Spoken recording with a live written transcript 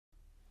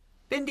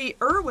Bindi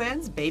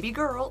Irwin's baby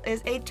girl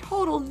is a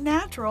total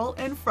natural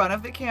in front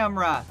of the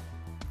camera.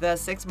 The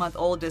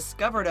 6-month-old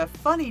discovered a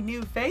funny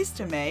new face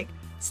to make,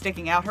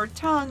 sticking out her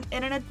tongue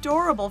in an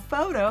adorable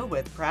photo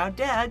with proud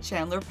dad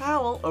Chandler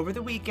Powell over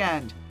the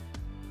weekend.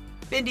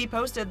 Bindi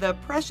posted the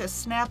precious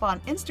snap on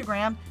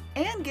Instagram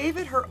and gave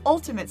it her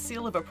ultimate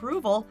seal of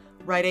approval,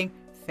 writing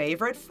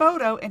 "favorite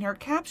photo" in her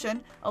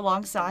caption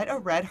alongside a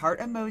red heart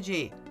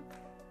emoji.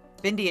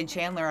 Bindi and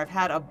Chandler have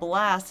had a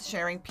blast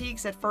sharing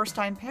peeks at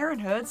first-time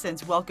parenthood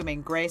since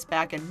welcoming Grace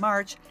back in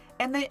March,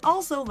 and they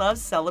also love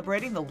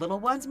celebrating the little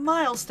one's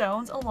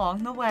milestones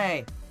along the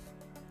way.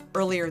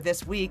 Earlier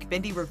this week,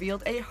 Bindi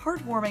revealed a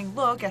heartwarming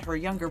look at her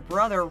younger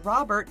brother,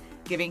 Robert,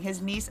 giving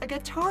his niece a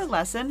guitar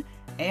lesson,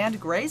 and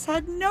Grace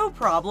had no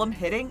problem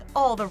hitting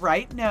all the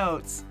right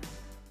notes.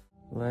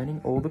 Learning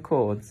all the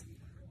chords.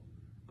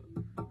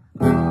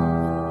 Good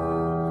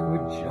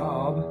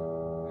job.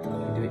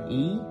 Do an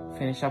E,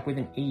 finish up with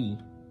an E.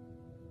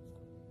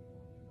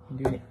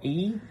 Do an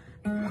E.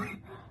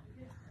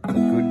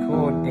 Good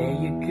chord, there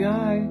you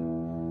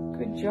go.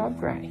 Good job,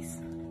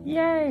 Grace.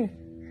 Yay.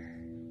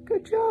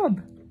 Good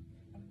job.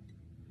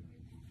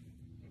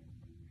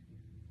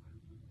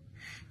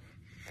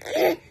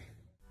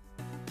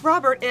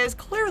 Robert is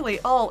clearly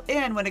all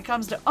in when it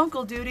comes to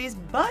uncle duties,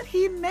 but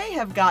he may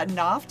have gotten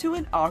off to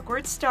an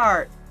awkward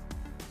start.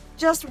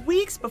 Just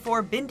weeks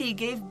before Bindi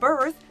gave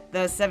birth, the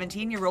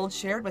 17-year-old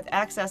shared with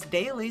Access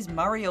Daily's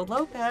Mario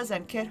Lopez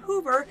and Kit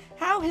Hoover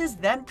how his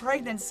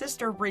then-pregnant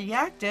sister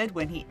reacted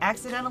when he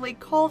accidentally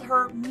called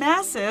her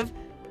massive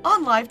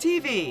on live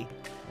TV.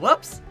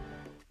 Whoops.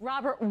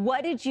 Robert,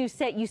 what did you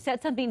say? You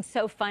said something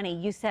so funny.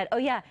 You said, oh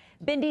yeah,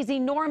 Bindi's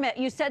enormous.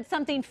 You said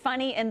something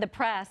funny in the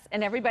press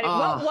and everybody,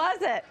 what was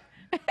it?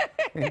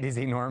 Bindi's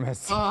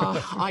enormous.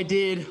 I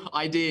did.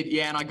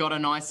 Yeah, and I got a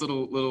nice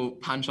little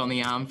punch on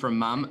the arm from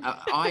Mum.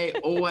 I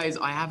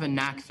have a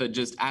knack for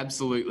just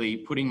absolutely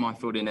putting my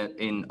foot in it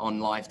on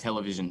live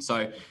television.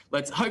 So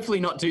let's hopefully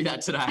not do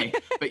that today.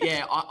 But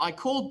yeah, I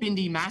called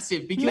Bindi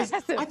massive because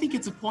I think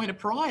it's a point of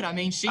pride. I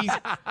mean,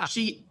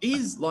 she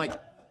is like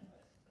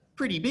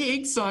pretty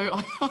big, so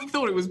I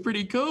thought it was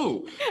pretty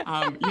cool.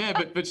 Yeah,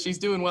 but she's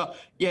doing well.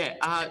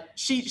 Yeah,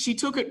 she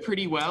took it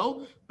pretty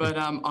well, but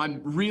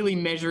I'm really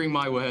measuring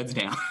my words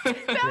now. That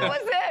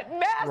was it.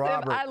 Massive.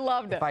 Robert, I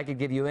loved it. If I could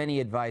give you any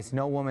advice,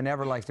 no woman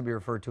ever likes to be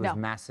referred to as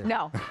massive.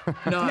 No.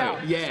 No,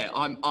 yeah,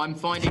 I'm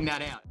finding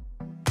that out.